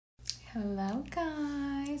Hello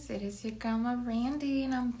guys, it is your grandma Randy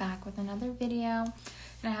and I'm back with another video,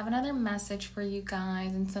 and I have another message for you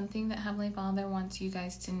guys and something that Heavenly Father wants you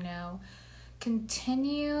guys to know.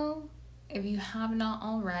 Continue if you have not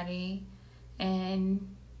already,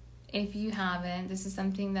 and if you haven't, this is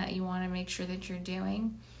something that you want to make sure that you're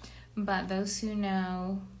doing. But those who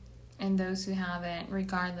know and those who haven't,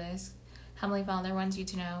 regardless, Heavenly Father wants you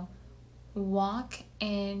to know, walk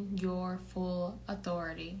in your full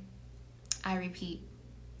authority. I repeat,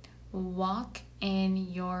 walk in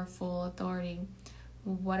your full authority.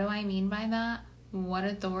 What do I mean by that? What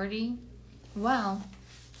authority? Well,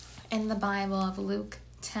 in the Bible of Luke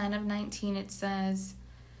 10:19, it says,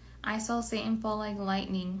 I saw Satan fall like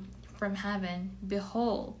lightning from heaven.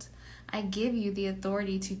 Behold, I give you the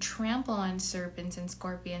authority to trample on serpents and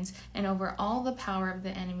scorpions and over all the power of the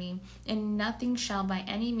enemy, and nothing shall by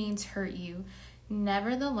any means hurt you.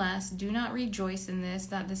 Nevertheless, do not rejoice in this,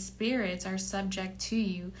 that the spirits are subject to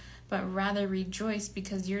you, but rather rejoice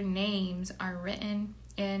because your names are written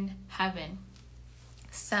in heaven.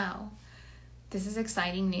 So, this is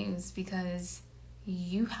exciting news because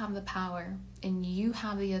you have the power and you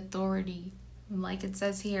have the authority. Like it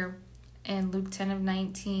says here in Luke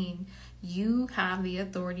 10:19, you have the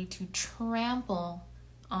authority to trample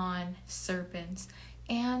on serpents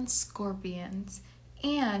and scorpions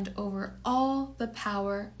and over all the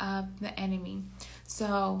power of the enemy.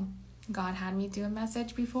 So God had me do a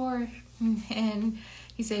message before and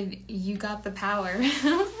he said, you got the power.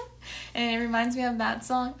 And it reminds me of that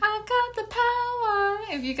song, I got the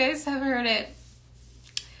power. If you guys have heard it,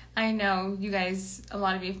 I know you guys, a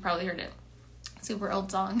lot of you have probably heard it. Super old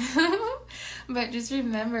song. But just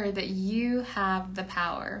remember that you have the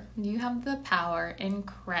power. You have the power in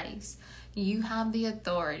Christ. You have the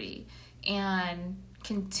authority. And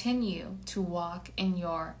continue to walk in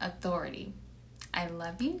your authority. I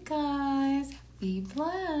love you guys. Be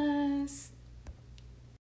blessed.